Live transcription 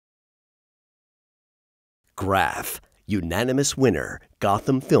Graf, unanimous winner,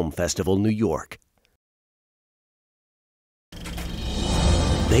 Gotham Film Festival, New York.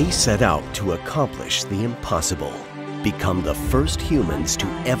 They set out to accomplish the impossible, become the first humans to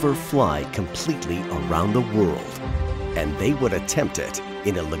ever fly completely around the world. And they would attempt it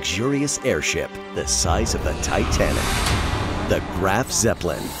in a luxurious airship the size of the Titanic, the Graf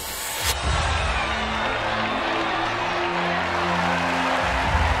Zeppelin.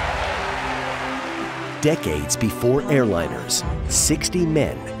 Decades before airliners, 60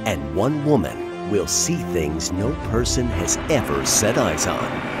 men and 1 woman will see things no person has ever set eyes on.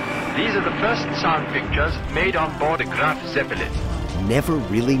 These are the first sound pictures made on board a Graf Zeppelin. Never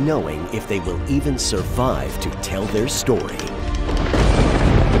really knowing if they will even survive to tell their story.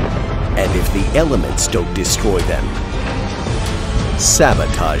 And if the elements don't destroy them,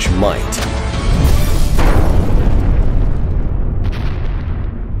 sabotage might.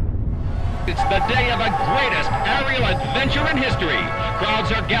 It's the day of the greatest aerial adventure in history.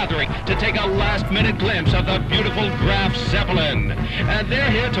 Crowds are gathering to take a last-minute glimpse of the beautiful Graf Zeppelin. And they're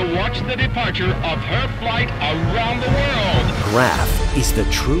here to watch the departure of her flight around the world. Graf is the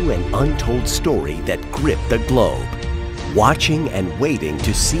true and untold story that gripped the globe. Watching and waiting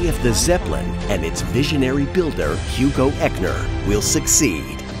to see if the Zeppelin and its visionary builder, Hugo Echner, will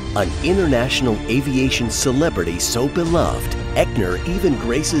succeed. An international aviation celebrity so beloved, Echner even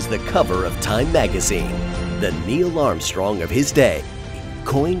graces the cover of Time magazine. The Neil Armstrong of his day,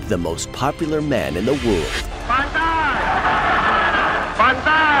 coined the most popular man in the world.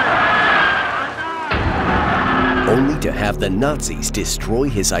 Only to have the Nazis destroy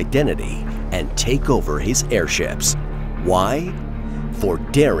his identity and take over his airships. Why? For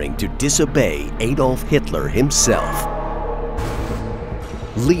daring to disobey Adolf Hitler himself.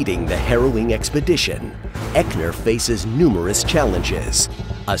 Leading the harrowing expedition, Echner faces numerous challenges: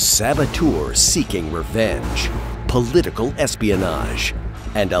 a saboteur seeking revenge, political espionage,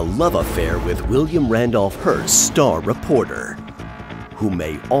 and a love affair with William Randolph Hearst's star reporter, who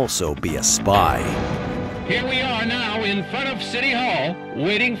may also be a spy. Here we are now in front of City Hall,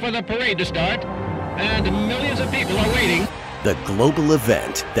 waiting for the parade to start, and millions of people are waiting. The global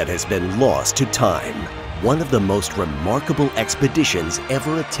event that has been lost to time. One of the most remarkable expeditions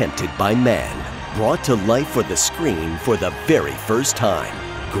ever attempted by man, brought to life for the screen for the very first time.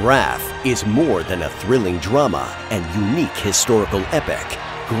 Graf is more than a thrilling drama and unique historical epic.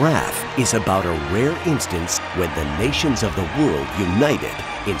 Graf is about a rare instance when the nations of the world united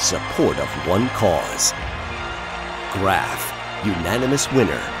in support of one cause. Graf, unanimous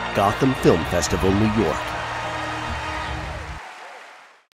winner, Gotham Film Festival, New York.